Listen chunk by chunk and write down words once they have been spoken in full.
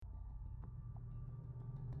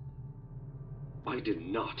I did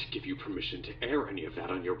not give you permission to air any of that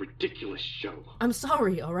on your ridiculous show. I'm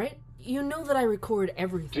sorry, alright? You know that I record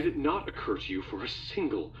everything. Did it not occur to you for a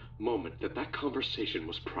single moment that that conversation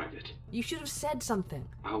was private? You should have said something.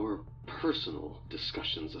 Our personal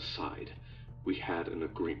discussions aside, we had an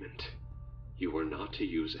agreement. You were not to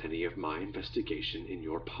use any of my investigation in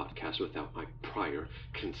your podcast without my prior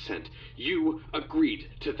consent. You agreed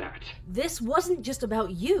to that. This wasn't just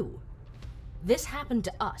about you. This happened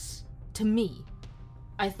to us. To me.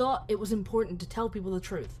 I thought it was important to tell people the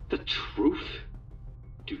truth. The truth?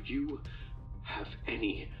 Do you have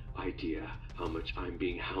any idea how much I'm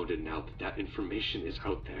being hounded now that that information is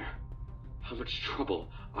out there? How much trouble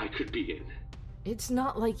I could be in? It's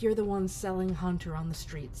not like you're the one selling Hunter on the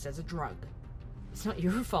streets as a drug. It's not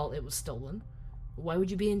your fault it was stolen. Why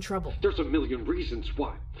would you be in trouble? There's a million reasons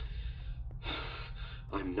why.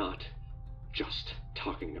 I'm not just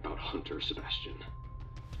talking about Hunter, Sebastian.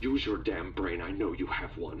 Use your damn brain, I know you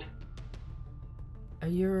have one. Are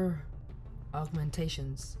your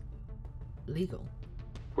augmentations legal?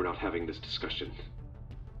 We're not having this discussion.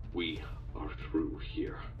 We are through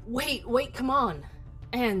here. Wait, come on.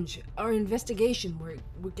 Ange, our investigation,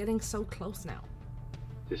 we're getting so close now.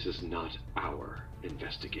 This is not our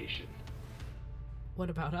investigation. What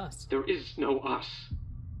about us? There is no us.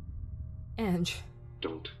 Ange.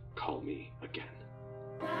 Don't call me again.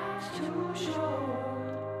 Life's too short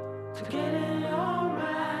to get it all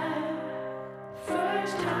right.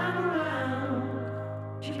 First time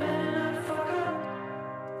around, you better not fuck up.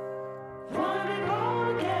 Wanna be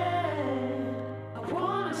born again, I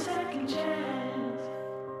want a second chance,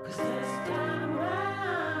 'cause this time around.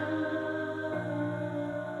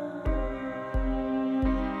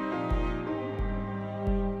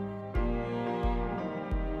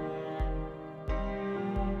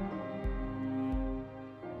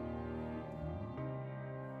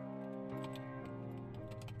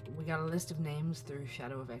 We got a list of names through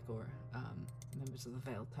Shadow of Ekor, members of the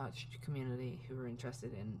Veil Touch community who are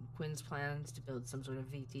interested in Quinn's plans to build some sort of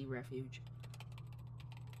VT refuge.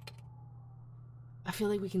 I feel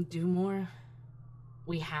like we can do more.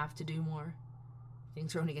 We have to do more.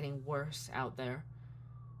 Things are only getting worse out there.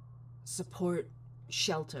 Support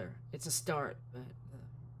shelter. It's a start, but the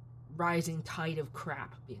rising tide of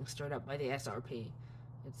crap being stirred up by the SRP.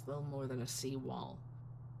 It's little more than a seawall.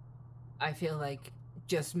 I feel like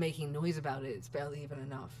just making noise about it is barely even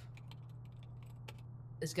enough.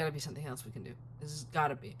 There's gotta be something else we can do. There's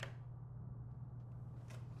gotta be.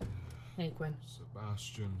 Hey, Quinn.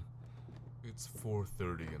 Sebastian, it's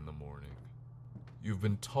 4:30 in the morning. You've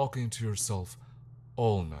been talking to yourself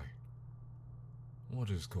all night. What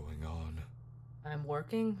is going on? I'm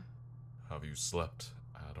working. Have you slept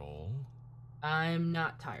at all? I'm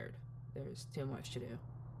not tired. There's too much to do.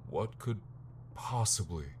 What could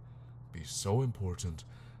possibly be so important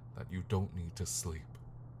that you don't need to sleep?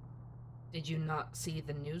 Did you not see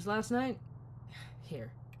the news last night?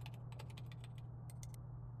 Here.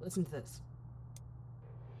 Listen to this.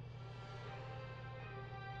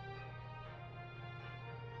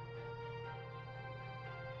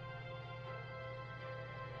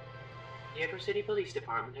 The Ekor City Police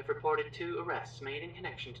Department have reported 2 arrests made in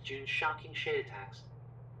connection to June's shocking shade attacks.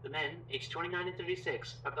 The men, aged 29 and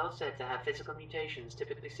 36, are both said to have physical mutations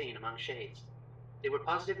typically seen among shades. They were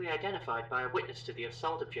positively identified by a witness to the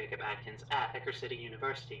assault of Jacob Atkins at Ekor City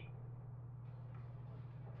University.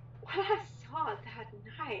 What I saw that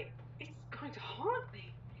night is going to haunt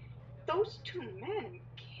me. Those 2 men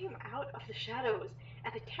came out of the shadows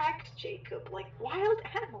and attacked Jacob like wild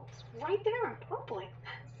animals right there in public.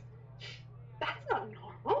 That's not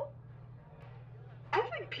normal. I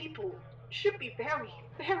think people should be very,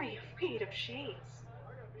 very afraid of shades.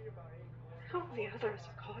 I hope the others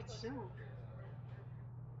are caught soon.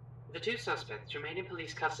 The 2 suspects remain in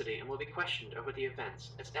police custody and will be questioned over the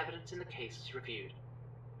events as evidence in the case is reviewed.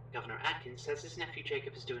 Governor Atkins says his nephew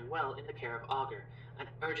Jacob is doing well in the care of Augur and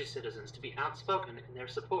urges citizens to be outspoken in their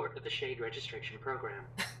support of the Shade registration program.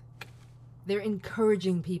 They're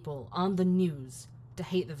encouraging people on the news to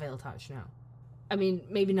hate the Veil Touch now. I mean,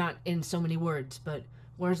 maybe not in so many words, but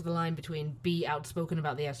where's the line between be outspoken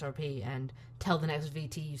about the SRP and tell the next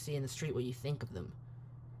VT you see in the street what you think of them?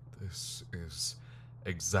 This is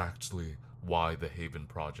exactly why the Haven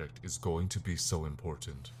Project is going to be so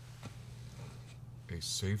important. A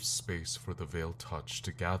safe space for the Veil Touch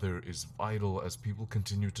to gather is vital as people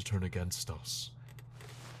continue to turn against us.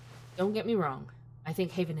 Don't get me wrong. I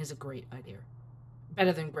think Haven is a great idea.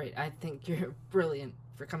 Better than great. I think you're brilliant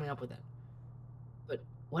for coming up with it. But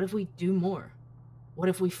what if we do more? What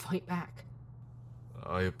if we fight back?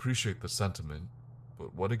 I appreciate the sentiment,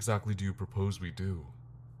 but what exactly do you propose we do?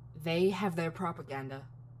 They have their propaganda.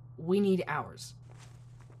 We need ours.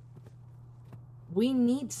 We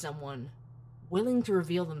need someone willing to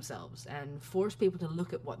reveal themselves and force people to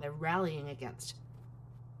look at what they're rallying against.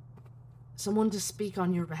 Someone to speak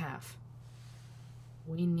on your behalf.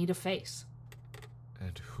 We need a face.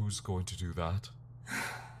 And who's going to do that?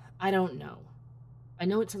 I don't know. I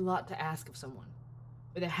know it's a lot to ask of someone,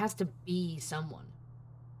 but there has to be someone.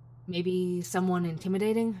 Maybe someone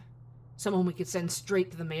intimidating? Someone we could send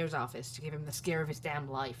straight to the mayor's office to give him the scare of his damn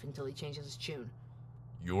life until he changes his tune.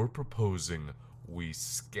 You're proposing we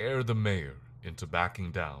scare the mayor into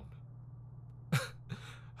backing down.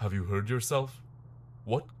 Have you heard yourself?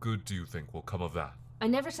 What good do you think will come of that? I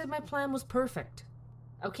never said my plan was perfect.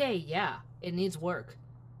 Okay, yeah, it needs work.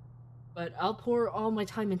 But I'll pour all my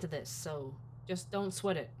time into this, so just don't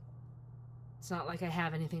sweat it. It's not like I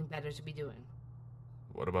have anything better to be doing.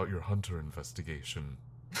 What about your Hunter investigation?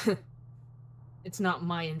 It's not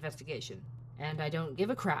my investigation, and I don't give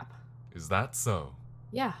a crap. Is that so?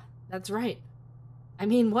 Yeah, that's right. I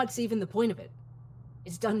mean, what's even the point of it?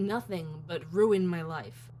 It's done nothing but ruin my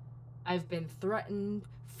life. I've been threatened,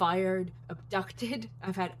 fired, abducted.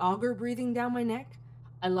 I've had auger breathing down my neck.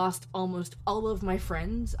 I lost almost all of my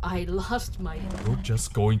friends. I lost my... You're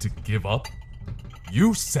just going to give up?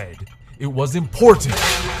 You said it was important!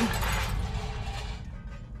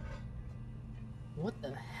 What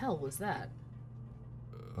the hell was that?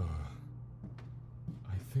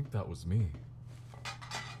 I think that was me.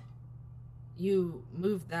 You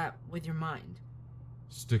moved that with your mind.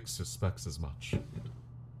 Styx suspects as much.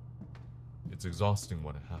 It's exhausting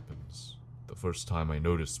when it happens. The first time I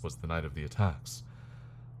noticed was the night of the attacks.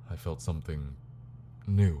 I felt something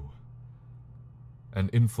new. An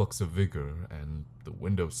influx of vigor, and the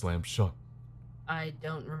window slammed shut. I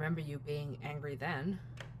don't remember you being angry then.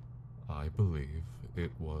 I believe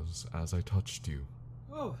it was as I touched you.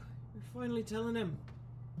 Oh, you're finally telling him.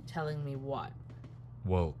 Telling me what?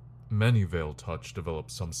 Well, many Veil Touch develop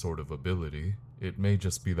some sort of ability. It may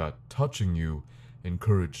just be that touching you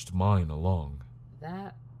encouraged mine along.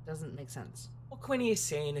 That doesn't make sense. What Quinny is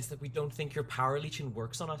saying is that we don't think your power leeching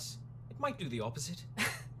works on us. It might do the opposite.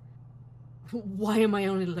 Why am I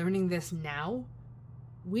only learning this now?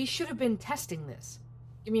 We should have been testing this.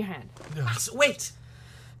 Give me your hand. Wait!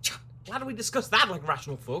 Glad we discussed that like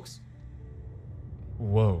rational folks.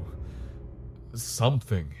 Whoa.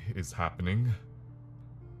 Something is happening.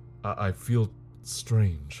 I feel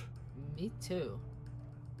strange. Me too.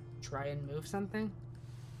 Try and move something?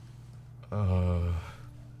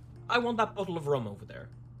 I want that bottle of rum over there.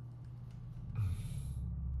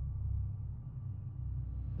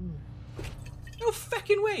 No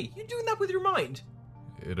feckin' way! You doing that with your mind?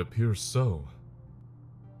 It appears so.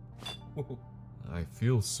 I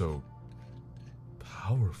feel so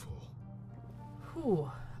powerful. Whew,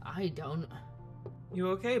 I don't. You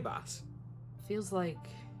okay, Bass? Feels like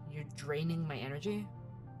you're draining my energy.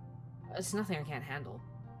 It's nothing I can't handle.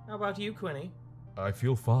 How about you, Quinny? I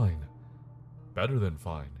feel fine. Better than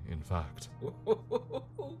fine, in fact.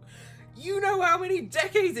 You know how many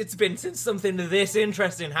decades it's been since something this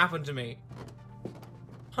interesting happened to me.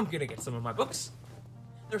 I'm gonna get some of my books.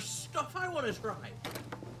 There's stuff I want to try.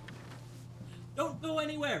 Don't go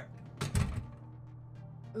anywhere.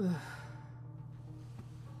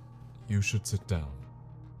 You should sit down.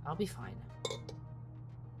 I'll be fine.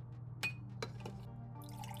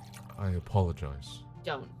 I apologize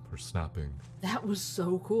Don't. for snapping. That was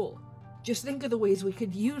so cool. Just think of the ways we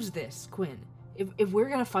could use this, Quinn. If we're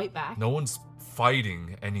gonna fight back... No one's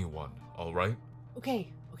fighting anyone, alright?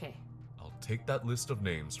 Okay. I'll take that list of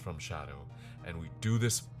names from Shadow, and we do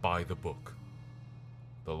this by the book.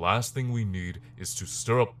 The last thing we need is to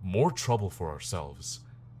stir up more trouble for ourselves.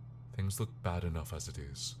 Things look bad enough as it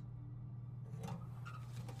is.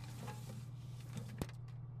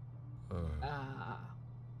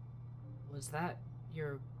 Was that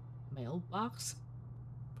your mailbox?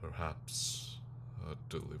 Perhaps a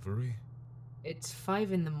delivery? It's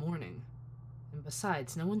 5 in the morning. And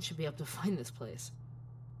besides, no one should be able to find this place.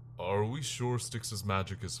 Are we sure Styx's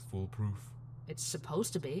magic is foolproof? It's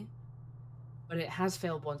supposed to be. But it has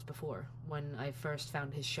failed once before, when I first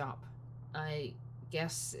found his shop. I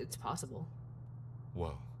guess it's possible.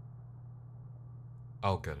 Well,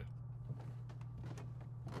 I'll get it.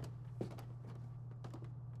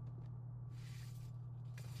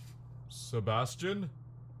 Sebastian?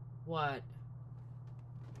 What?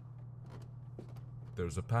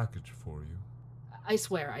 There's a package for you. I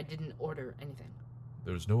swear I didn't order anything.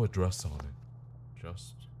 There's no address on it,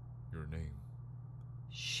 just your name.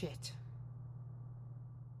 Shit.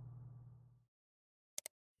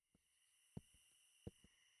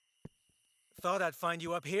 Thought I'd find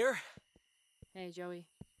you up here. Hey, Joey.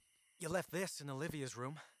 You left this in Olivia's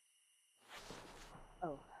room.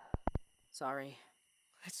 Oh. Sorry.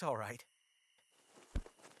 It's all right.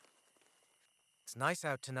 It's nice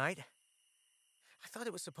out tonight. I thought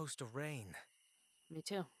it was supposed to rain. Me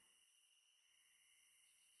too.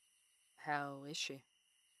 How is she?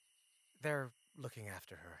 They're looking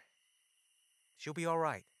after her. She'll be all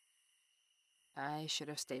right. I should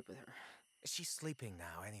have stayed with her. She's sleeping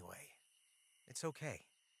now anyway. It's okay.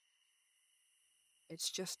 It's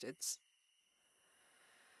just, it's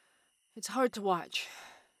hard to watch,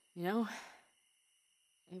 you know?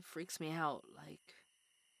 It freaks me out, like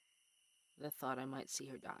the thought I might see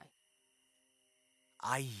her die.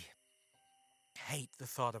 I hate the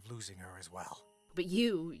thought of losing her as well. But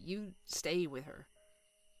you stay with her.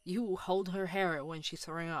 You hold her hair when she's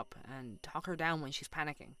throwing up and talk her down when she's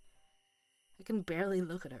panicking. I can barely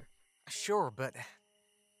look at her. Sure, but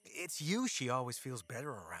it's you she always feels better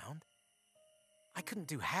around. I couldn't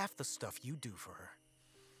do half the stuff you do for her.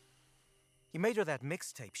 You made her that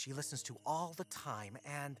mixtape she listens to all the time,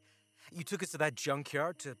 and you took us to that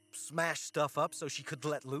junkyard to smash stuff up so she could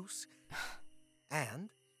let loose. And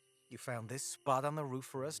you found this spot on the roof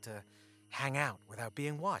for us to hang out without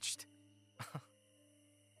being watched.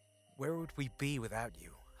 Where would we be without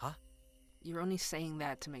you, huh? You're only saying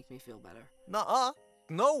that to make me feel better. Nuh-uh.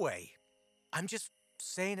 No way. I'm just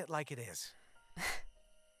saying it like it is.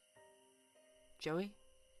 Joey,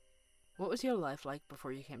 what was your life like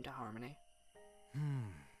before you came to Harmony?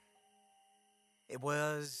 It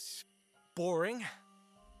was boring.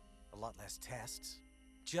 A lot less tests.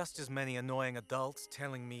 Just as many annoying adults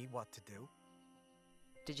telling me what to do.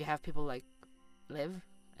 Did you have people like Liv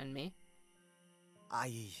and me?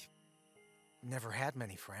 I never had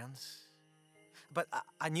many friends. But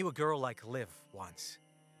I knew a girl like Liv once.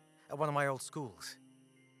 At one of my old schools.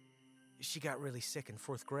 She got really sick in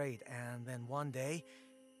 4th grade, and then one day,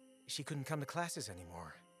 she couldn't come to classes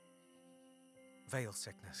anymore. Veil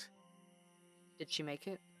sickness. Did she make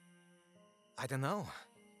it? I don't know.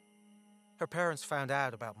 Her parents found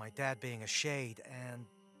out about my dad being a shade, and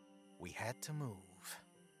we had to move.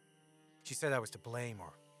 She said I was to blame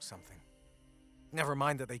or something. Never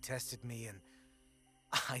mind that they tested me, and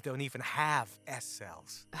I don't even have S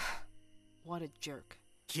cells. What a jerk.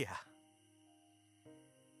 Yeah.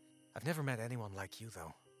 I've never met anyone like you,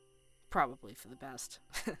 though. Probably for the best.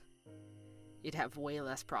 You'd have way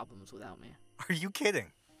less problems without me. Are you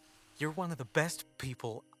kidding? You're one of the best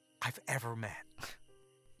people I've ever met.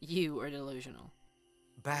 You are delusional.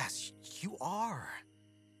 Bass, you are.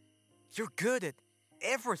 You're good at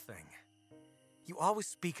everything. You always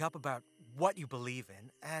speak up about what you believe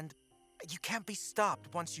in, and you can't be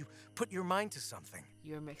stopped once you put your mind to something.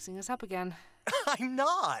 You're mixing us up again. I'm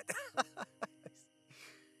not.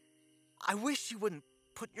 I wish you wouldn't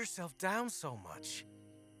put yourself down so much.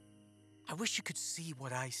 I wish you could see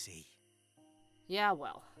what I see. Yeah,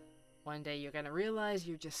 well, one day you're gonna realize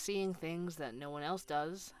you're just seeing things that no one else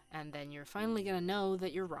does, and then you're finally gonna know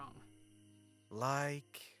that you're wrong.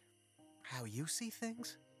 Like how you see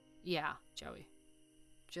things? Yeah, Joey.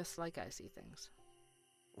 Just like I see things.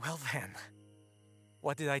 Well then,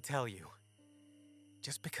 what did I tell you?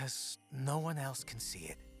 Just because no one else can see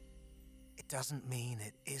it, it doesn't mean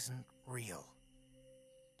it isn't real.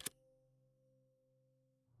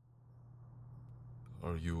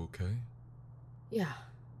 Are you okay? Yeah.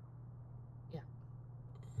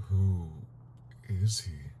 Who is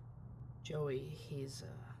he? Joey, he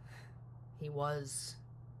was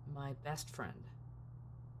my best friend.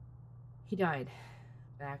 He died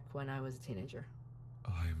back when I was a teenager.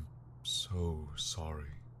 I'm so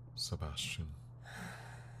sorry, Sebastian.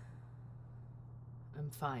 I'm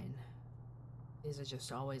fine. These are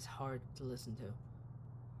just always hard to listen to.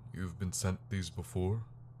 You've been sent these before?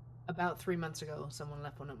 About 3 months ago, someone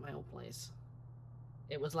left one at my old place.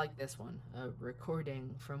 It was like this one, a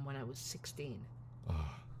recording from when I was 16.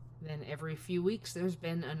 Then every few weeks there's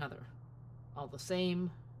been another. All the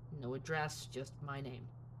same, no address, just my name.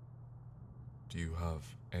 Do you have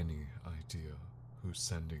any idea who's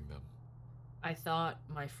sending them? I thought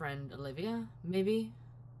my friend Olivia, maybe?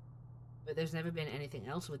 But there's never been anything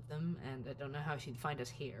else with them, and I don't know how she'd find us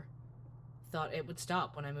here. Thought it would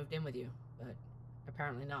stop when I moved in with you, but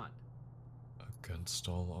apparently not. Against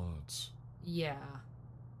all odds. Yeah.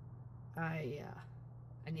 I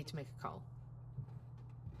need to make a call.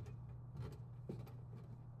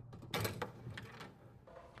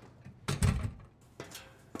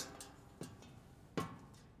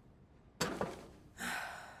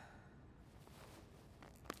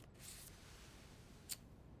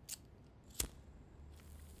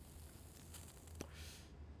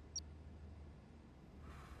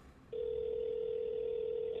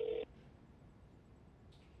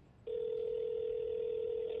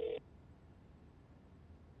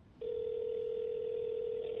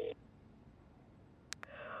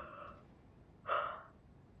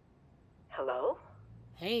 Hello?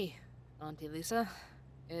 Hey, Auntie Lisa.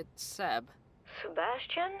 It's Seb.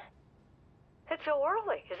 Sebastian? It's so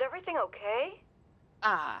early. Is everything okay?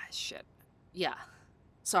 Ah, shit. Yeah.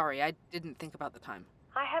 Sorry, I didn't think about the time.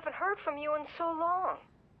 I haven't heard from you in so long.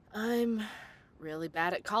 I'm really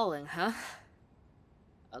bad at calling, huh?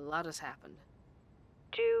 A lot has happened.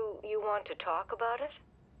 Do you want to talk about it?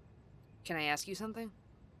 Can I ask you something?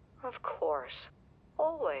 Of course.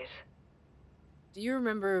 Always. Do you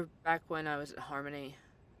remember back when I was at Harmony,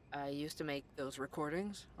 I used to make those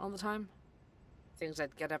recordings all the time? Things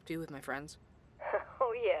I'd get up to with my friends?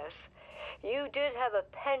 Oh, yes. You did have a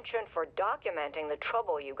penchant for documenting the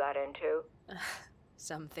trouble you got into.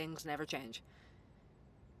 Some things never change.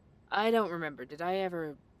 I don't remember. Did I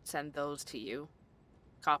ever send those to you?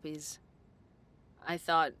 Copies? I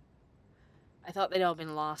thought they'd all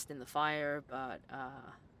been lost in the fire, but,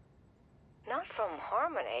 Not from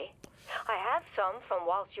Harmony. I have some from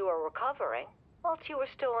whilst you were recovering, whilst you were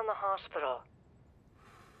still in the hospital.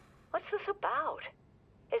 What's this about?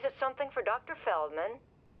 Is it something for Dr. Feldman?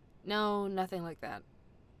 No, nothing like that.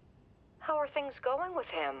 How are things going with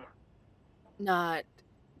him? Not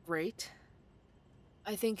great.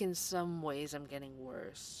 I think in some ways I'm getting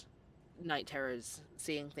worse. Night terrors,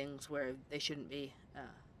 seeing things where they shouldn't be.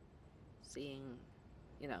 Seeing,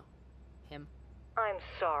 him. I'm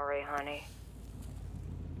sorry, honey.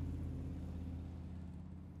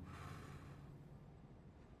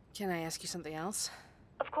 Can I ask you something else?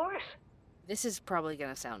 Of course. This is probably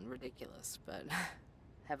gonna sound ridiculous, but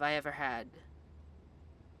have I ever had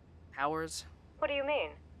powers? What do you mean?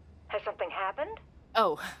 Has something happened?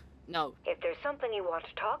 Oh, no, If there's something you want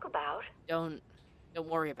to talk about, don't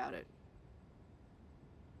worry about it.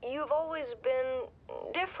 you've always been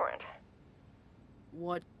different.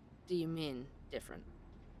 What do you mean, different?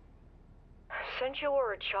 Since you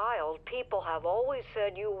were a child, people have always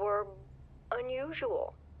said you were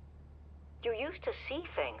unusual. You used to see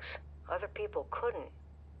things other people couldn't.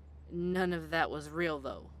 None of that was real,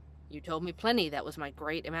 though. You told me plenty that was my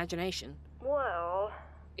great imagination. Well,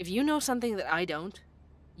 If you know something that I don't,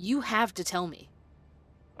 you have to tell me.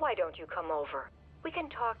 why don't you come over? We can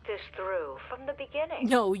talk this through from the beginning.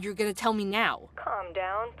 No, you're gonna tell me now. Calm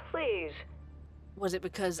down, please. Was it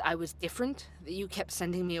because I was different that you kept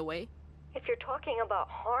sending me away? If you're talking about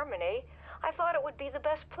Harmony, I thought it would be the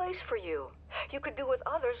best place for you. You could be with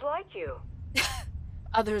others like you.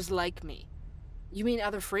 Others like me. You mean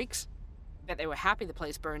other freaks? Bet they were happy the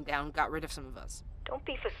place burned down and got rid of some of us. Don't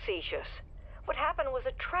be facetious. What happened was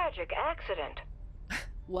a tragic accident.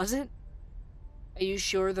 Was it? Are you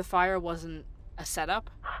sure the fire wasn't a setup?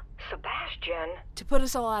 Sebastian, To put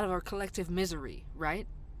us all out of our collective misery, right?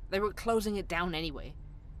 They were closing it down anyway.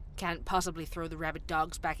 Can't possibly throw the rabid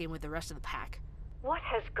dogs back in with the rest of the pack. what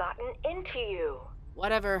has gotten into you?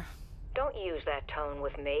 Whatever. Don't use that tone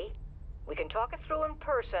with me. We can talk it through in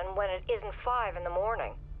person when it isn't 5 in the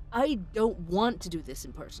morning. I don't want to do this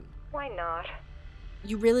in person. Why not?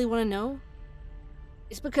 You really want to know?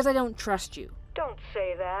 It's because I don't trust you. Don't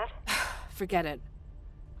say that. Forget it.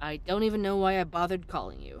 I don't even know why I bothered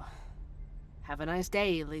calling you. Have a nice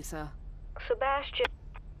day, Lisa. Sebastian.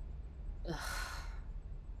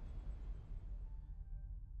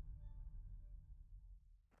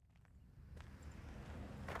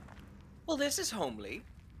 Well, this is homely.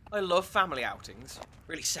 I love family outings.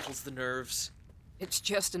 Really settles the nerves. It's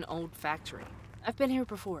just an old factory. I've been here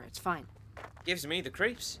before, it's fine. Gives me the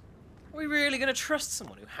creeps. Are we really gonna trust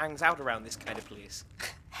someone who hangs out around this kind of place?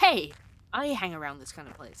 Hey! I hang around this kind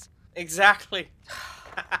of place. Exactly.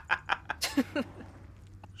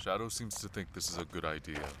 Shadow seems to think this is a good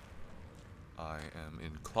idea. I am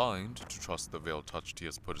inclined to trust the Veil Touched he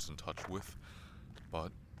has put us in touch with,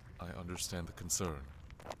 but I understand the concern.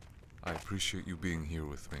 I appreciate you being here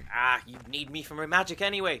with me. Ah, you need me for my magic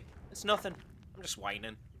anyway. It's nothing. I'm just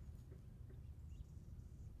whining.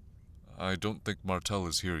 I don't think Martel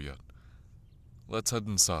is here yet. Let's head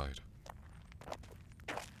inside.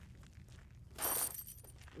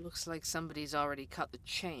 Looks like somebody's already cut the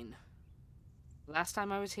chain. Last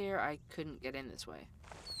time I was here, I couldn't get in this way.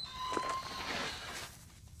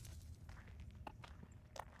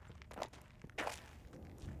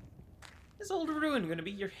 Is Old Ruin gonna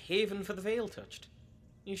be your haven for the Veil Touched?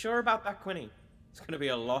 You sure about that, Quinny? It's gonna be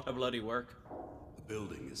a lot of bloody work. The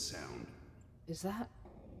building is sound. Is that?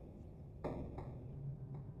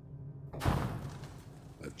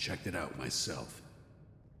 I've checked it out myself.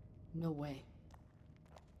 No way.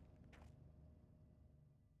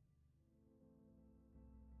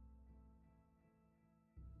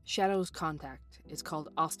 Shadow's contact is called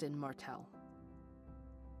Austin Martel.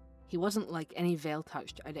 He wasn't like any Veil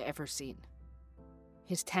Touched I'd ever seen.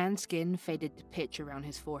 His tan skin faded to pitch around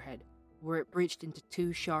his forehead, where it breached into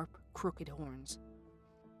two sharp, crooked horns.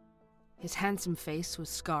 His handsome face was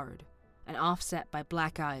scarred and offset by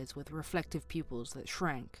black eyes with reflective pupils that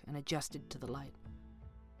shrank and adjusted to the light.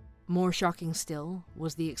 More shocking still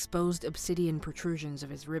was the exposed obsidian protrusions of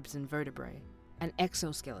his ribs and vertebrae, an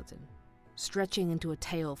exoskeleton, stretching into a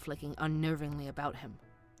tail flicking unnervingly about him,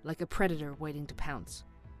 like a predator waiting to pounce.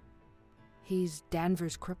 He's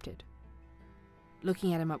Danvers Cryptid.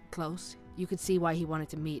 Looking at him up close, you could see why he wanted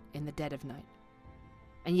to meet in the dead of night.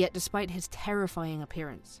 And yet, despite his terrifying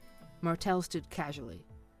appearance, Martel stood casually,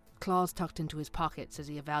 claws tucked into his pockets as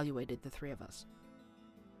he evaluated the three of us.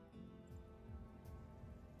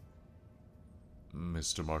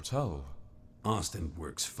 Mr. Martel. Austin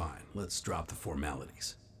works fine. Let's drop the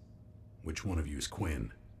formalities. Which one of you is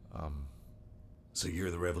Quinn? So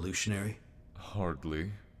you're the revolutionary?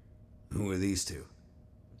 Hardly. Who are these two?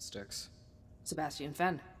 Sticks. Sebastian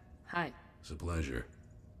Fenn. Hi. It's a pleasure.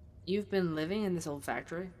 You've been living in this old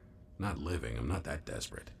factory? Not living, I'm not that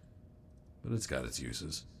desperate. But it's got its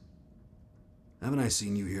uses. Haven't I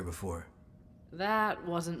seen you here before? That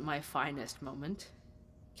wasn't my finest moment.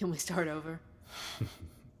 Can we start over?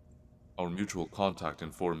 Our mutual contact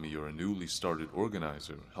informed me you're a newly started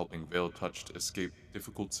organizer, helping Veil Touched escape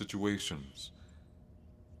difficult situations.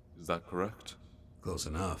 Is that correct? Close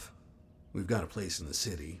enough. We've got a place in the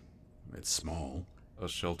city. It's small. A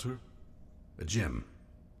shelter? A gym.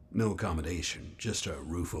 No accommodation, just a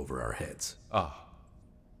roof over our heads. Ah.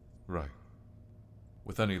 Right.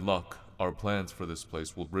 With any luck, our plans for this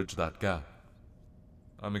place will bridge that gap.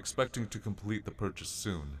 I'm expecting to complete the purchase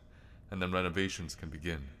soon, and then renovations can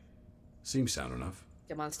begin. Seems sound enough.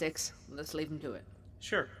 Come on, Sticks. Let's leave him to it.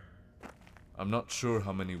 Sure. I'm not sure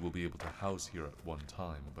how many we'll be able to house here at one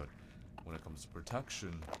time, but when it comes to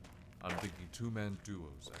protection, I'm thinking two-man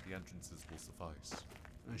duos at the entrances will suffice.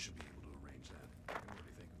 I should be able to arrange that. I can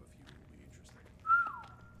already think of a few who will be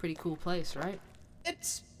interested. Pretty cool place, right?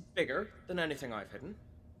 It's bigger than anything I've hidden.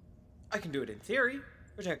 I can do it in theory,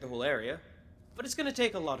 protect the whole area, but it's gonna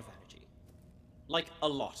take a lot of energy. Like, a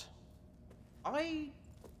lot. I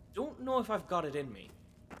don't know if I've got it in me.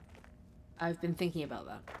 I've been thinking about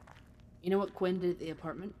that. You know what Quinn did at the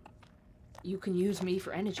apartment? You can use me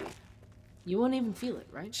for energy. You won't even feel it,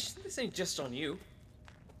 right? This ain't just on you.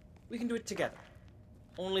 We can do it together.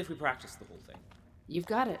 Only if we practice the whole thing. You've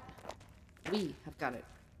got it. We have got it.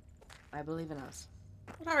 I believe in us.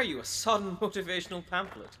 What are you, a sodden motivational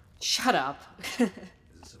pamphlet? Shut up. Is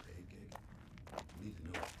this a paid gig? I need to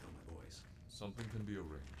know what to tell my boys. Something can be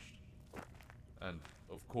arranged. And,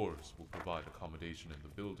 of course, we'll provide accommodation in the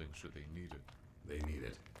building should they need it. They need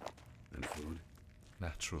it. And food?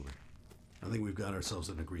 Naturally. I think we've got ourselves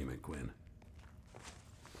an agreement, Quinn.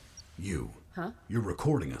 You. Huh? You're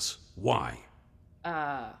recording us. Why?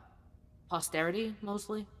 Posterity,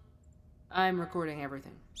 mostly. I'm recording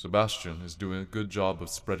everything. Sebastian is doing a good job of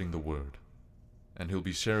spreading the word, and he'll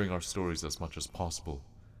be sharing our stories as much as possible.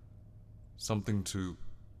 Something to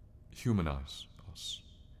humanize us.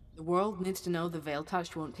 The world needs to know the Veil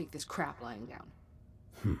Touched won't take this crap lying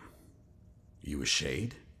down. You a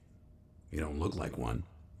shade? You don't look like one.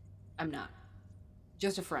 I'm not.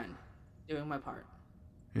 Just a friend, doing my part.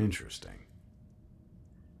 Interesting.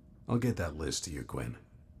 I'll get that list to you, Quinn.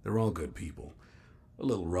 They're all good people. A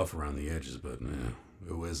little rough around the edges, but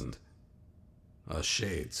who isn't? Us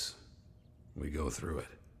shades. We go through it.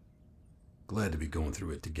 Glad to be going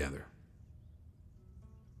through it together.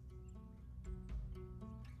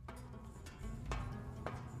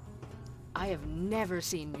 I have never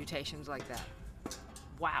seen mutations like that.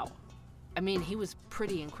 Wow. I mean, he was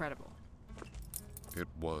pretty incredible. It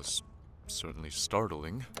was certainly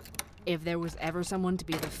startling. If there was ever someone to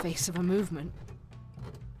be the face of a movement.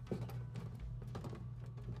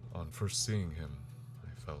 On first seeing him,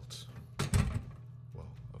 I felt, well,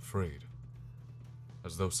 afraid.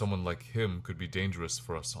 As though someone like him could be dangerous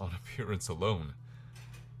for us on appearance alone.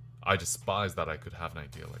 I despise that I could have an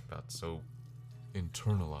idea like that, so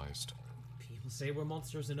internalized. People say we're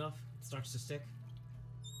monsters enough. It starts to stick.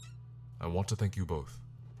 I want to thank you both.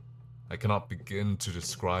 I cannot begin to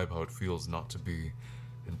describe how it feels not to be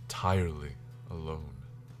entirely alone.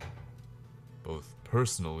 Both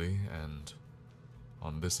personally and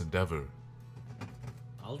on this endeavor.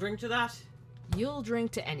 I'll drink to that. You'll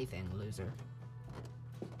drink to anything, loser.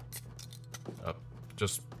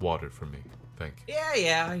 Just water for me, thank you.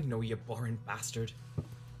 Yeah, I know you boring bastard.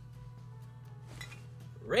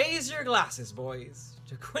 Raise your glasses, boys,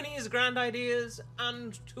 to Quinny's grand ideas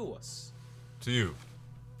and to us. To you,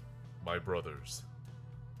 my brothers.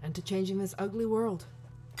 And to changing this ugly world.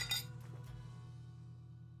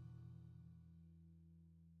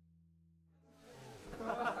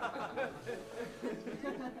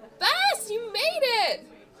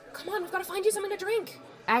 I've got to find you something to drink.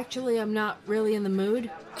 Actually, I'm not really in the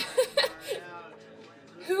mood.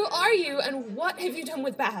 Who are you and what have you done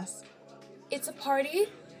with Bass? It's a party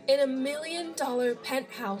in $1 million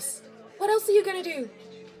penthouse. What else are you gonna do?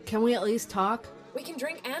 Can we at least talk? We can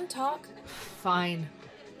drink and talk. Fine.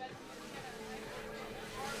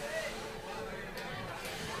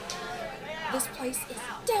 This place is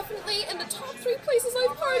definitely in the top 3 places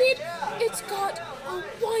I've partied. It's got a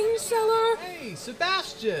wine cellar. Hey,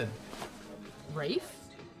 Sebastian! Rafe?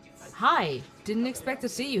 Hi, didn't expect to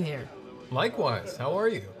see you here. Likewise, how are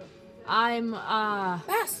you? I'm,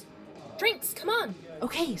 Bass, drinks, come on.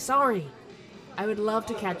 Okay, sorry. I would love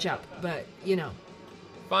to catch up, but, you know.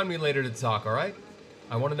 Find me later to talk, alright?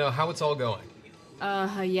 I want to know how it's all going.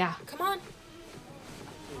 Yeah. Come on.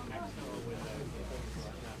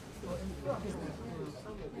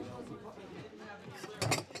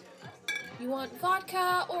 You want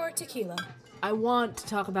vodka or tequila? I want to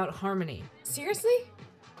talk about Harmony. Seriously?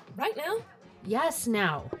 Right now? Yes,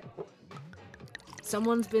 now.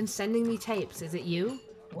 Someone's been sending me tapes. Is it you?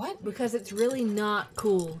 What? Because it's really not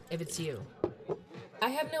cool if it's you. I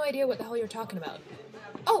have no idea what the hell you're talking about.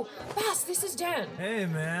 Oh, Bass, this is Dan. Hey,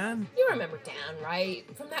 man. You remember Dan, right?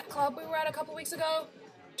 From that club we were at a couple weeks ago?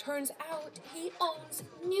 Turns out he owns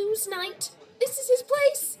Newsnight. This is his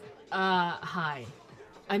place. Hi.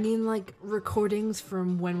 I mean, like, recordings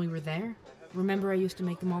from when we were there? Remember I used to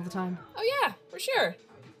make them all the time? Oh yeah, for sure.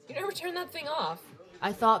 You never turned that thing off.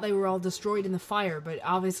 I thought they were all destroyed in the fire, but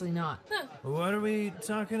obviously not. Huh. What are we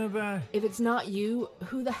talking about? If it's not you,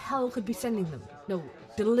 who the hell could be sending them? No,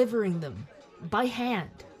 delivering them. By hand.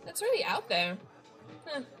 That's really out there.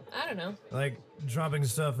 I don't know. Like dropping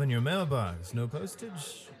stuff in your mailbox, no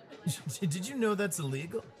postage? Did you know that's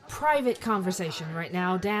illegal? Private conversation right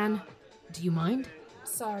now, Dan. Do you mind?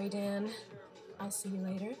 Sorry, Dan. I'll see you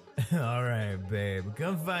later. Alright, babe.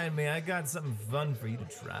 Come find me. I got something fun for you to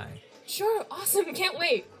try. Sure, awesome. Can't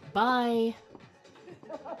wait. Bye.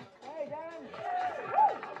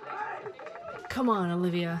 Come on,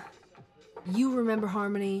 Olivia. You remember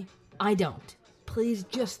Harmony. I don't. Please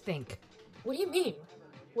just think. What do you mean?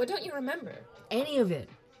 What don't you remember? Any of it.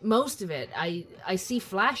 Most of it. I see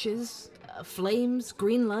flashes, flames,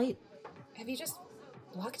 green light. Have you just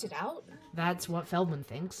blocked it out? That's what Feldman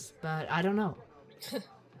thinks, but I don't know. I'm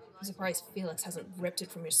surprised Felix hasn't ripped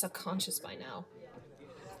it from your subconscious by now.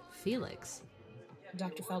 Felix?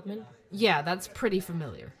 Dr. Feldman? Yeah, that's pretty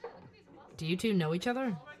familiar. Do you two know each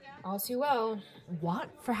other? All too well.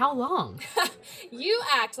 What? For how long? You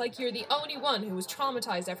act like you're the only one who was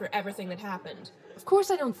traumatized after everything that happened. Of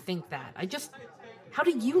course I don't think that. How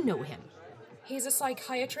do you know him? He's a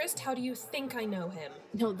psychiatrist. How do you think I know him?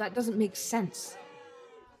 No, that doesn't make sense.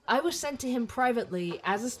 I was sent to him privately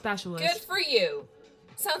as a specialist. Good for you.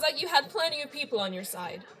 Sounds like you had plenty of people on your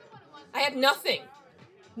side. I had nothing.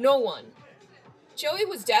 No one. Joey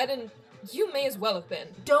was dead and you may as well have been.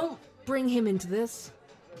 Don't bring him into this.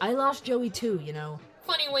 I lost Joey too, you know.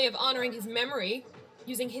 Funny way of honoring his memory.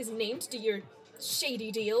 Using his name to do your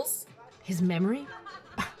shady deals. His memory?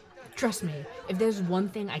 Trust me, if there's one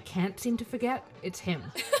thing I can't seem to forget, it's him.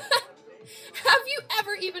 Have you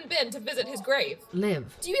ever even been to visit his grave?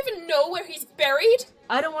 Liv. Do you even know where he's buried?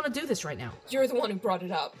 I don't want to do this right now. You're the one who brought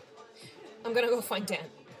it up. I'm gonna go find Dan.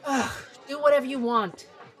 Ugh, do whatever you want.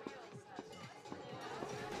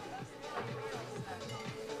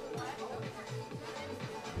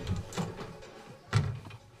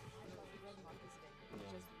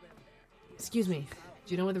 Excuse me,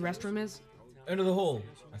 do you know where the restroom is? End of the hall,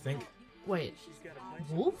 I think. Wait,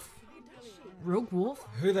 Wolf? Rogue Wolf?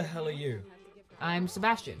 Who the hell are you? I'm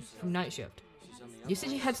Sebastian, from Night Shift. You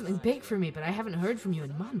said you had something big for me, but I haven't heard from you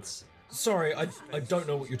in months. Sorry, I don't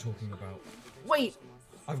know what you're talking about. Wait!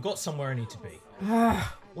 I've got somewhere I need to be.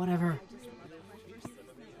 Whatever.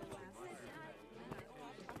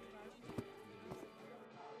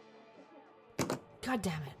 God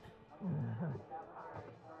damn it.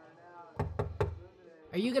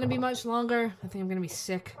 Are you gonna be much longer? I think I'm gonna be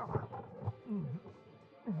sick.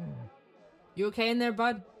 You okay in there,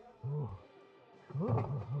 bud?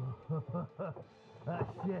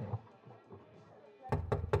 Shit.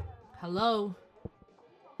 Hello?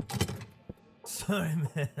 Sorry,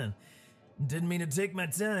 man. Didn't mean to take my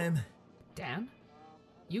time. Dan?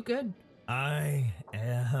 You good? I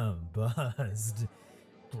am buzzed.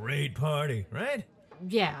 Great party, right?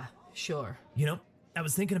 Yeah, sure. You know, I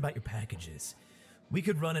was thinking about your packages. We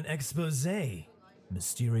could run an expose.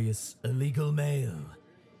 Mysterious illegal mail.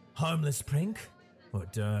 Harmless prank? Or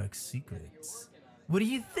dark secrets? What do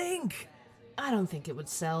you think? I don't think it would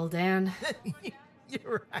sell, Dan.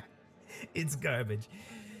 You're right. It's garbage.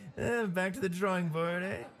 Back to the drawing board,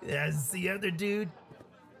 eh? As the other dude.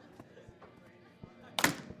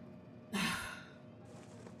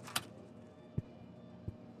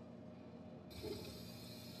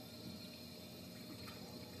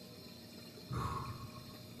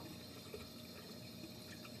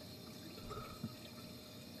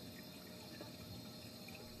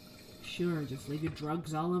 Sure, just leave your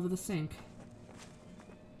drugs all over the sink.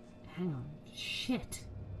 Hang on. Shit.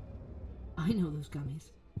 I know those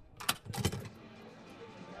gummies.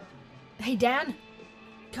 Hey, Dan?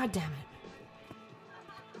 God damn it.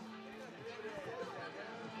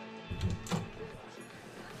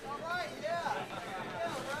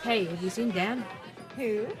 Hey, have you seen Dan?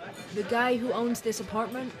 Who? The guy who owns this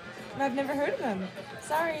apartment? I've never heard of him.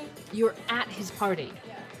 Sorry. You're at his party.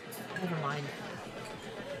 Never mind.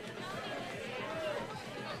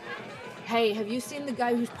 Hey, have you seen the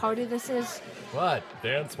guy whose party this is? What,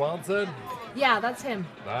 Dan Swanson? Yeah, that's him.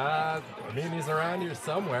 I mean, he's around here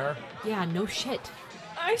somewhere. Yeah, no shit.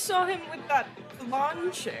 I saw him with that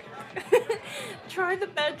blonde chick. Try the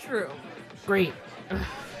bedroom. Great. Ugh.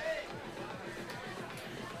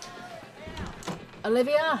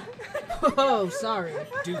 Olivia? Oh, sorry.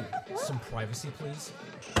 Dude, some privacy, please.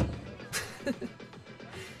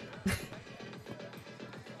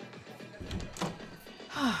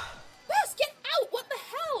 Bess, get out! What the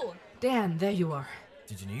hell? Dan, there you are.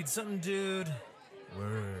 Did you need something, dude?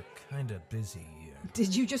 We're kinda busy here.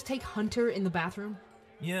 Did you just take Hunter in the bathroom?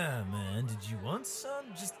 Yeah, man. Did you want some?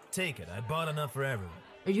 Just take it. I bought enough for everyone.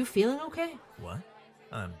 Are you feeling okay? What?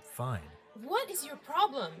 I'm fine. What is your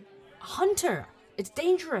problem? Hunter! It's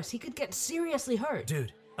dangerous. He could get seriously hurt.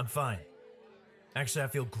 Dude, I'm fine. Actually, I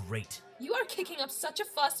feel great. You are kicking up such a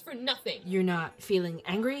fuss for nothing. You're not feeling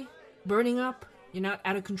angry? Burning up? You're not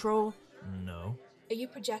out of control? No. Are you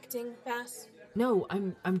projecting, Bass? No,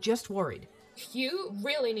 I'm just worried. You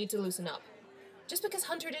really need to loosen up. Just because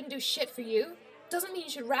Hunter didn't do shit for you, doesn't mean you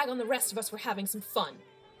should rag on the rest of us for having some fun.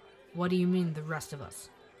 What do you mean, the rest of us?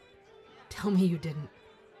 Tell me you didn't.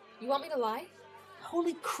 You want me to lie?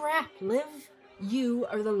 Holy crap, Liv! You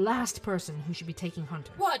are the last person who should be taking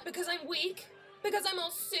Hunter. What, because I'm weak? Because I'm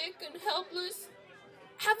all sick and helpless?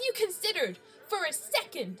 Have you considered, for a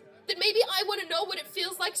second, that maybe I want to know what it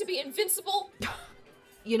feels like to be invincible?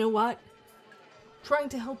 You know what? Trying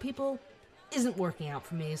to help people isn't working out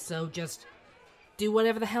for me, so just do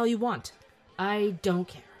whatever the hell you want. I don't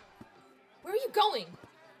care. Where are you going?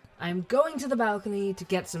 I'm going to the balcony to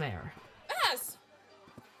get some air. Bass!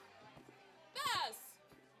 Bass!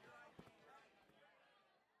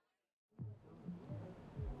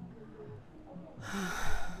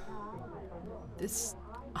 This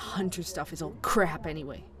Hunter stuff is all crap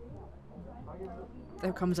anyway.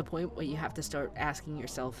 There comes a point where you have to start asking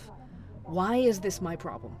yourself, why is this my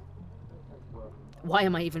problem? Why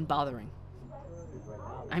am I even bothering?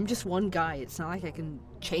 I'm just one guy. It's not like I can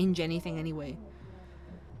change anything anyway.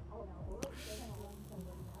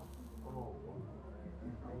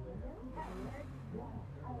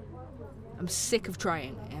 I'm sick of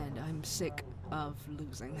trying, and I'm sick of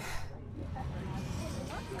losing.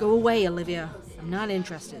 Go away, Olivia. I'm not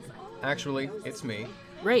interested. Actually, it's me.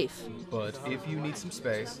 Rafe. But if you need some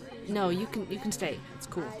space... No, you can stay. It's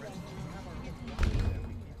cool.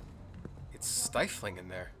 It's stifling in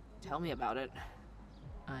there. Tell me about it.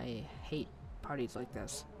 I hate parties like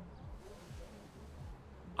this.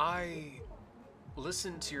 I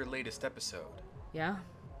listened to your latest episode. Yeah?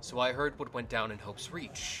 So I heard what went down in Hope's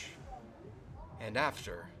Reach. And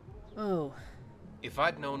after... Oh. If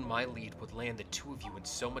I'd known my lead would land the two of you in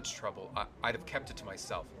so much trouble, I'd have kept it to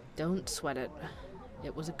myself. Don't sweat it.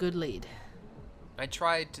 It was a good lead. I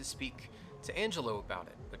tried to speak to Angelo about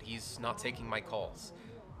it, but he's not taking my calls.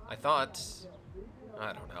 I thought...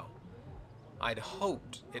 I don't know. I'd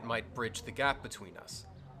hoped it might bridge the gap between us.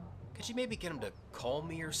 Could you maybe get him to call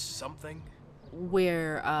me or something?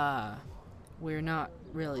 We're not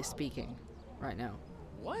really speaking right now.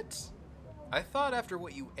 What? I thought after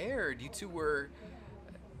what you aired, you two were,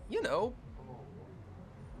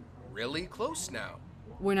 really close now.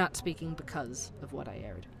 We're not speaking because of what I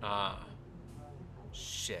aired. Ah.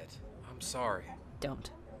 Shit. I'm sorry.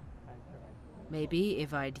 Don't. Maybe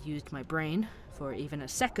if I'd used my brain for even a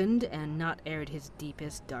second and not aired his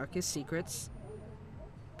deepest, darkest secrets.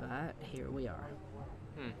 But here we are.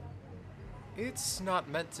 It's not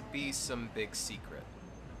meant to be some big secret.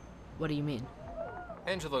 What do you mean?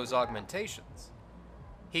 Angelo's augmentations.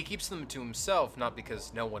 He keeps them to himself not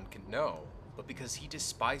because no one can know, but because he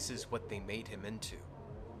despises what they made him into.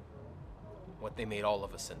 What they made all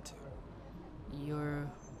of us into. You're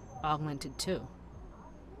augmented too.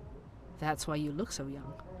 That's why you look so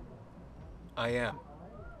young. I am.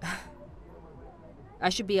 I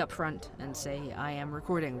should be upfront and say I am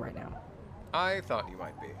recording right now. I thought you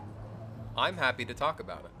might be. I'm happy to talk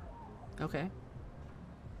about it. Okay.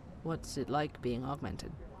 What's it like being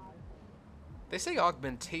augmented? They say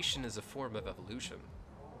augmentation is a form of evolution.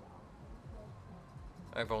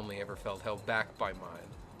 I've only ever felt held back by mine,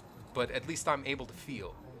 but at least I'm able to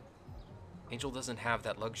feel. Angel doesn't have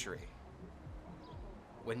that luxury.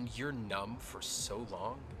 When you're numb for so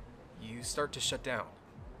long, you start to shut down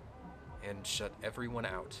and shut everyone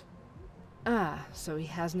out. Ah, so he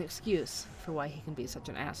has an excuse for why he can be such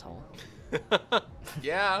an asshole.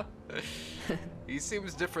 Yeah. He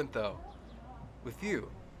seems different, though. With you.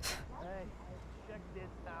 Hey, check this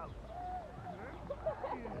out.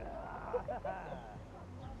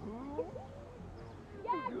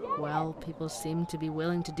 Well, people seem to be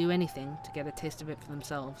willing to do anything to get a taste of it for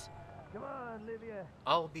themselves. Come on, Livia.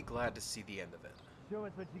 I'll be glad to see the end of it. Show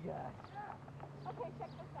us what you got. Okay, check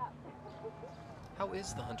this out. How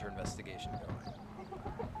is the Hunter investigation going?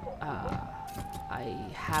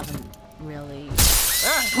 I haven't really...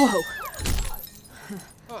 Ah! Whoa!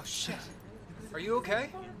 Oh, shit. Are you okay?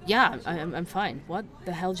 Yeah, I'm fine. What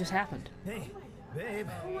the hell just happened? Hey, babe.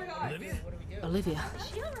 Olivia? Olivia.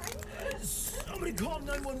 Somebody call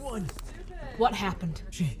 911. What happened?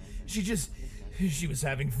 She was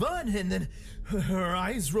having fun, and then her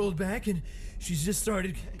eyes rolled back, and she just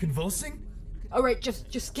started convulsing. All right,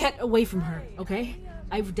 just get away from her, okay?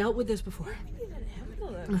 I've dealt with this before.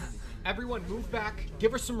 Everyone, move back.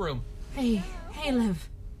 Give her some room. Hey, Liv.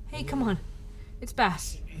 Hey, come on. It's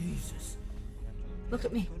Bass. Jesus. Look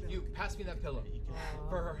at me. You, pass me that pillow.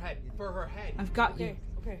 For her head. For her head. I've got you.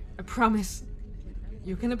 Okay. I promise.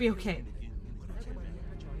 You're gonna be okay.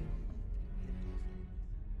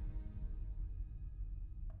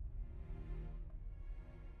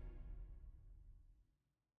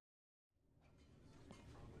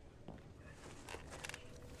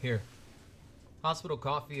 Here. Hospital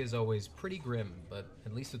coffee is always pretty grim, but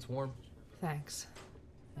at least it's warm. Thanks.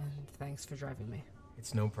 And thanks for driving me.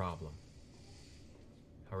 It's no problem.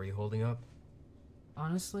 How are you holding up?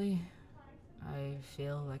 Honestly, I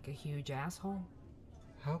feel like a huge asshole.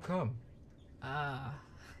 How come?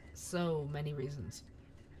 So many reasons.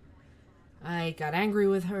 I got angry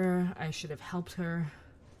with her. I should have helped her.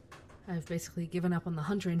 I've basically given up on the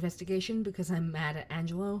Hunter investigation because I'm mad at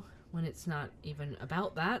Angelo when it's not even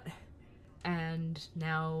about that. And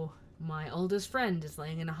now my oldest friend is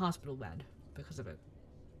laying in a hospital bed because of it.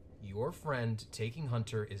 Your friend taking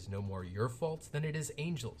Hunter is no more your fault than it is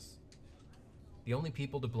Angel's. The only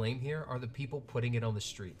people to blame here are the people putting it on the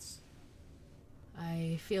streets.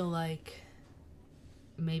 I feel like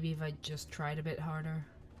maybe if I just tried a bit harder,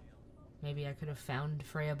 maybe I could have found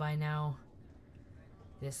Freya by now.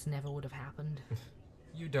 This never would have happened.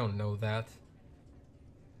 You don't know that.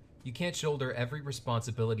 You can't shoulder every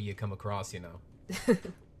responsibility you come across, you know.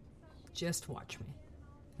 Just watch me.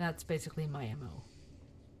 That's basically my MO.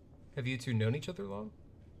 Have you two known each other long?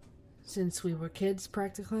 Since we were kids,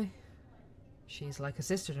 practically. She's like a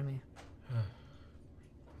sister to me. I'm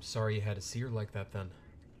sorry you had to see her like that then.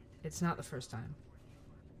 It's not the first time.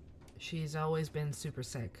 She's always been super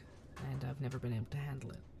sick, and I've never been able to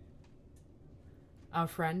handle it. Our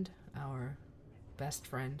friend, our best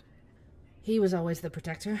friend, he was always the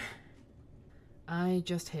protector. I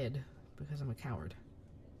just hid because I'm a coward.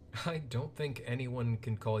 I don't think anyone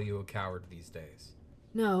can call you a coward these days.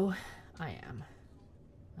 No, I am.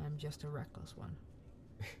 I'm just a reckless one.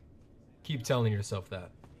 Keep telling yourself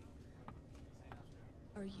that.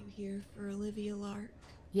 Are you here for Olivia Lark?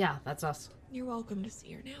 Yeah, that's us. You're welcome to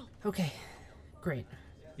see her now. Okay, great.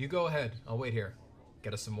 You go ahead. I'll wait here.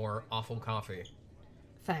 Get us some more awful coffee.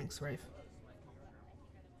 Thanks, Rafe.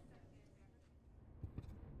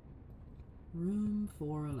 Room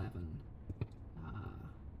 411.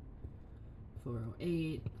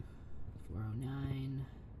 408. 409.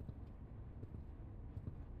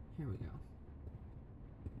 Here we go.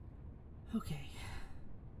 Okay.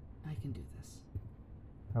 I can do this.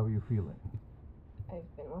 How are you feeling?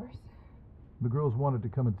 I've been worse. The girls wanted to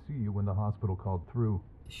come and see you when the hospital called through.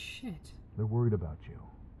 Shit. They're worried about you.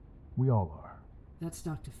 We all are. That's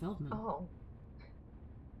Dr. Feldman. Oh.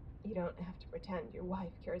 You don't have to pretend your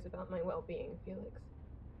wife cares about my well-being, Felix.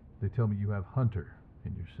 They tell me you have Hunter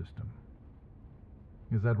in your system.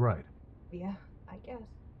 Is that right? Yeah, I guess.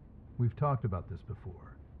 We've talked about this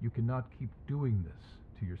before. You cannot keep doing this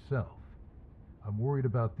to yourself. I'm worried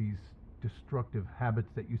about these destructive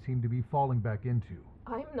habits that you seem to be falling back into.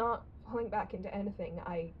 I'm not falling back into anything.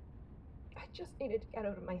 I just needed to get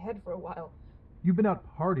out of my head for a while. You've been out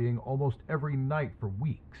partying almost every night for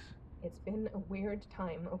weeks. It's been a weird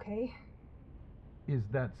time, okay? Is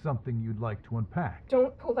that something you'd like to unpack?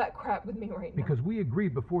 Don't pull that crap with me right now. Because we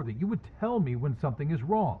agreed before that you would tell me when something is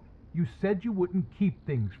wrong. You said you wouldn't keep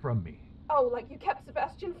things from me. Oh, like you kept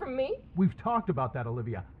Sebastian from me? We've talked about that,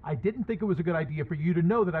 Olivia. I didn't think it was a good idea for you to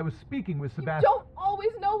know that I was speaking with You Sebastian. don't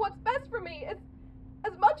always know what's best for me.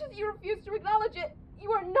 As much as you refuse to acknowledge it,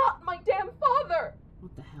 you are not my damn father.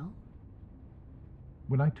 What the hell?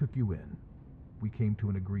 When I took you in, we came to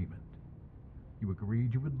an agreement. You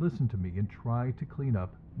agreed you would listen to me and try to clean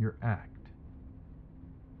up your act.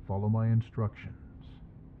 Follow my instructions.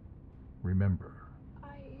 Remember.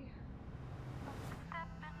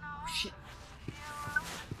 Shit.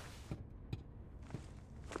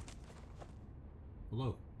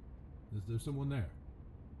 Hello. Is there someone there?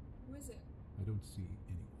 Who is it? I don't see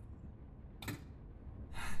anyone.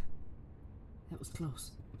 That was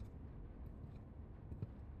close.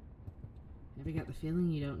 Ever got the feeling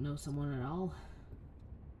you don't know someone at all?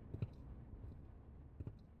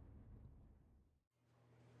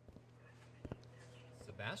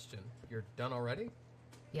 Sebastian, you're done already?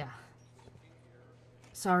 Yeah.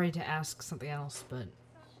 Sorry to ask something else, but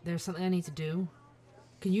there's something I need to do.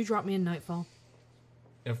 Can you drop me in Nightfall?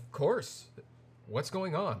 Of course. What's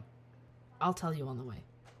going on? I'll tell you on the way.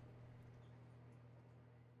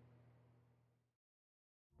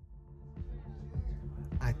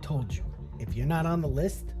 I told you, if you're not on the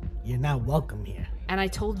list, you're not welcome here. And I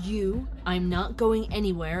told you I'm not going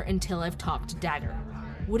anywhere until I've talked to Dagger.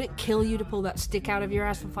 Would it kill you to pull that stick out of your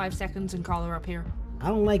ass for 5 seconds and call her up here? I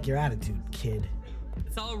don't like your attitude, kid.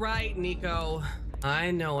 It's all right, Nico.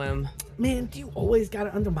 I know him. Man, do you always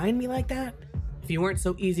gotta undermine me like that? If you weren't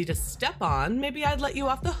so easy to step on, maybe I'd let you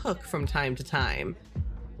off the hook from time to time.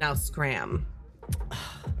 Now scram.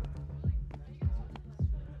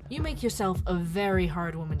 You make yourself a very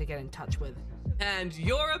hard woman to get in touch with. And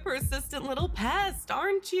you're a persistent little pest,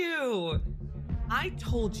 aren't you? I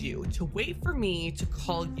told you to wait for me to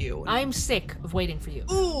call you. I'm sick of waiting for you.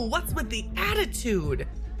 Ooh, what's with the attitude?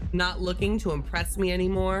 Not looking to impress me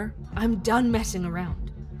anymore? I'm done messing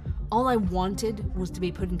around. All I wanted was to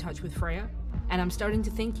be put in touch with Freya, and I'm starting to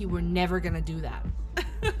think you were never gonna do that.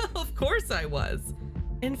 Of course I was.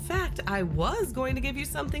 In fact, I was going to give you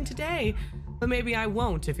something today, but maybe I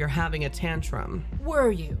won't if you're having a tantrum.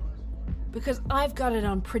 Were you? Because I've got it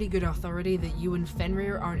on pretty good authority that you and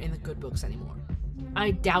Fenrir aren't in the good books anymore.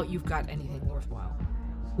 I doubt you've got anything worthwhile.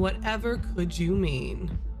 Whatever could you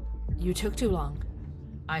mean? You took too long.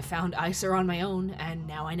 I found Iser on my own, and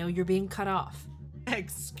now I know you're being cut off.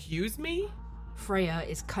 Excuse me? Freya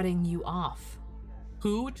is cutting you off.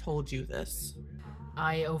 Who told you this?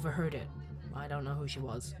 I overheard it. I don't know who she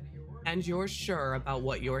was. And you're sure about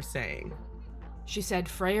what you're saying? She said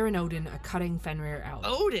Freya and Odin are cutting Fenrir out.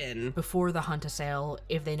 Odin? Before the hunter sale,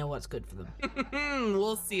 if they know what's good for them.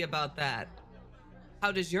 We'll see about that.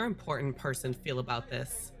 How does your important person feel about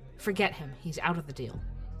this? Forget him. He's out of the deal.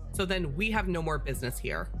 So then we have no more business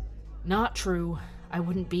here. Not true. I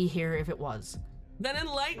wouldn't be here if it was. Then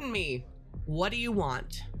enlighten me. What do you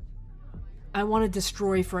want? I want to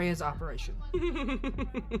destroy Freya's operation.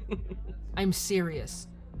 I'm serious.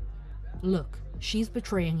 Look, she's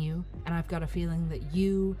betraying you, and I've got a feeling that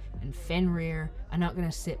you and Fenrir are not going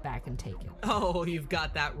to sit back and take it. Oh, you've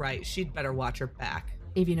got that right. She'd better watch her back.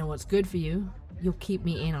 If you know what's good for you, you'll keep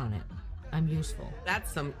me in on it. I'm useful.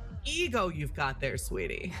 That's some ego you've got there,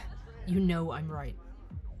 sweetie. You know I'm right.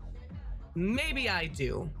 Maybe I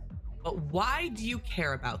do. But why do you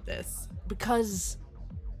care about this? Because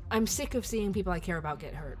I'm sick of seeing people I care about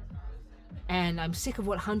get hurt. And I'm sick of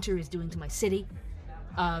what Hunter is doing to my city,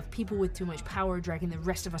 of people with too much power dragging the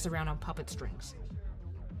rest of us around on puppet strings.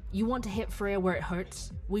 You want to hit Freya where it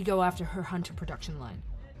hurts, we go after her Hunter production line.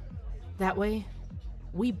 That way,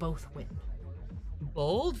 we both win.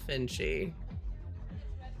 Bold, Finchy.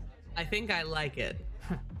 I think I like it.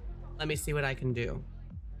 Let me see what I can do.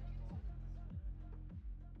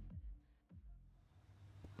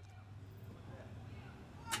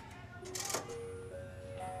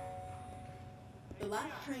 The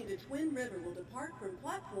last train to Twin River will depart from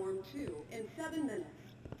platform 2 in 7 minutes.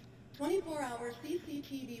 24-hour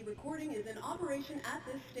CCTV recording is in operation at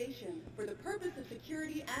this station for the purpose of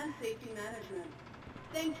security and safety management.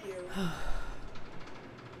 Thank you. Do you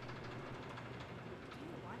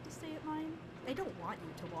want to stay at mine? They don't want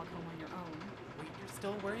you to walk home on your own. Wait, you're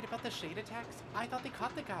still worried about the shade attacks? I thought they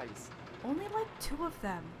caught the guys. Only like 2 of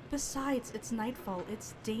them. Besides, it's nightfall.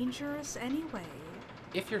 It's dangerous anyway.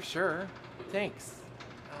 If you're sure. Thanks.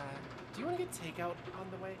 Do you want to get takeout on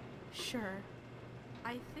the way? Sure.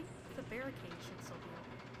 I think the barricade should still be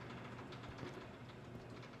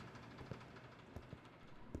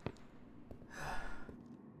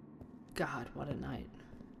open. God, what a night.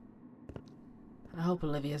 I hope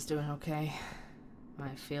Olivia's doing okay. I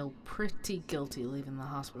feel pretty guilty leaving the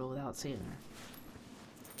hospital without seeing her.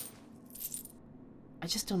 I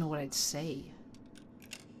just don't know what I'd say.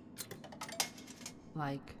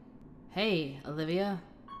 Like, hey, Olivia,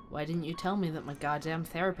 why didn't you tell me that my goddamn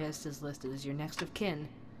therapist is listed as your next of kin?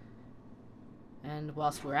 And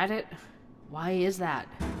whilst we're at it, why is that?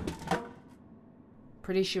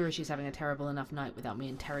 Pretty sure she's having a terrible enough night without me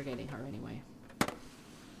interrogating her anyway.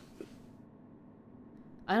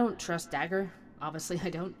 I don't trust Dagger. Obviously I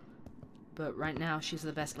don't. But right now she's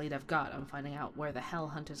the best lead I've got on finding out where the hell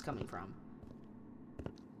Hunter's coming from.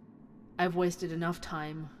 I've wasted enough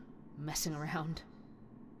time messing around.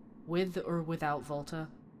 With or without Volta.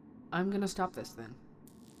 I'm gonna stop this then.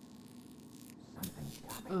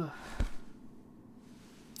 Ugh.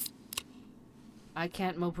 I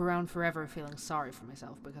can't mope around forever feeling sorry for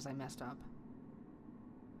myself because I messed up.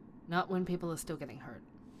 Not when people are still getting hurt.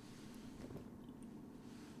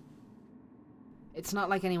 It's not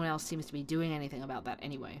like anyone else seems to be doing anything about that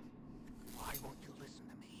anyway. Why won't you listen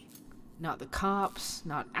to me? Not the cops,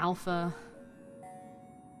 not Alpha.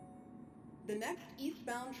 The next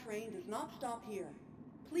eastbound train does not stop here.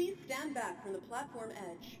 Please stand back from the platform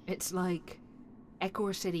edge. It's like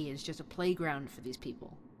Ecor City is just a playground for these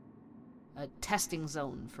people. A testing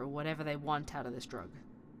zone for whatever they want out of this drug.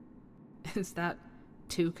 Is that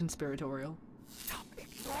too conspiratorial? Stop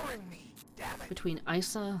ignoring me, damn it. Between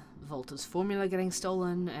Isa, Volta's formula getting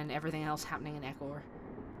stolen, and everything else happening in Ecor,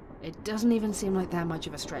 it doesn't even seem like that much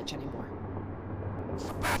of a stretch anymore.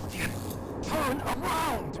 Sebastian, turn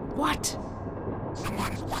around! What?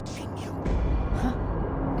 Someone's watching you. Huh?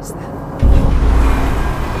 Is that...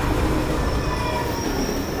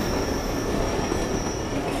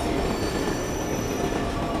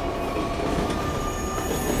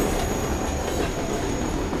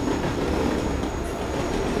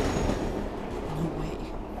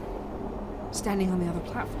 Standing on the other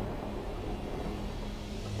platform.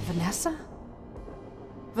 Vanessa?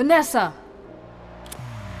 Vanessa!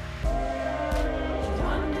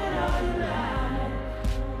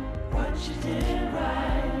 What you did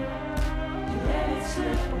right, you let it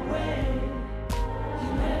slip away, you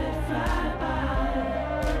let it fly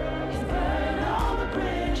by, you burn all the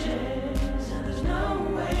bridges, and there's no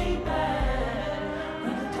way back.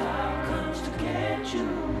 When the dark comes to get you,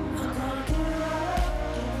 I'm gonna give it all up,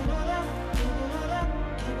 give it all up, give it all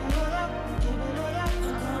up, give it all up, give it all up,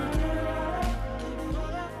 I'm gonna give it all up, give it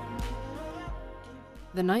all up, give it all up.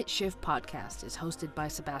 The Night Shift podcast is hosted by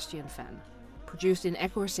Sebastian Fenn. Produced in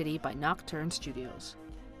Ecor City by Nocturne Studios.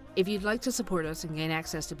 If you'd like to support us and gain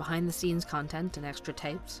access to behind-the-scenes content and extra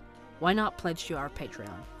tapes, why not pledge to our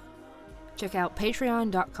Patreon? Check out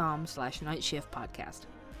patreon.com/nightshiftpodcast.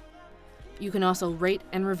 You can also rate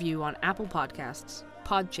and review on Apple Podcasts,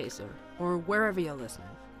 Podchaser, or wherever you're listening.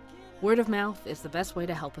 Word of mouth is the best way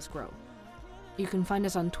to help us grow. You can find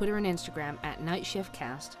us on Twitter and Instagram at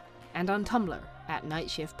NightShiftCast, and on Tumblr at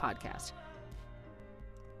NightShiftPodcast.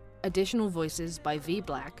 Additional voices by V.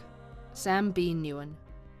 Black, Sam B. Newen,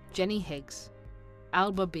 Jenny Higgs,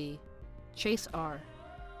 Alba B., Chase R.,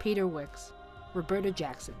 Peter Wicks, Roberta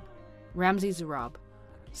Jackson, Ramsey Zarab,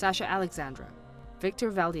 Sasha Alexandra,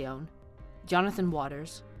 Victor Valdione, Jonathan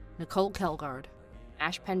Waters, Nicole Kelgard,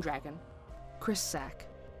 Ash Pendragon, Chris Sack,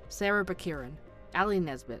 Sarah Bakiran, Ali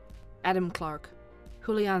Nesbitt, Adam Clark,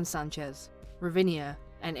 Julian Sanchez, Ravinia,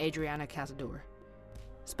 and Adriana Casador.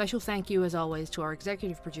 Special thank you, as always, to our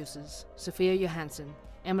executive producers, Sophia Johansson,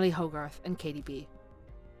 Emily Hogarth, and Katie B.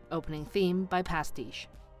 Opening theme by Pastiche.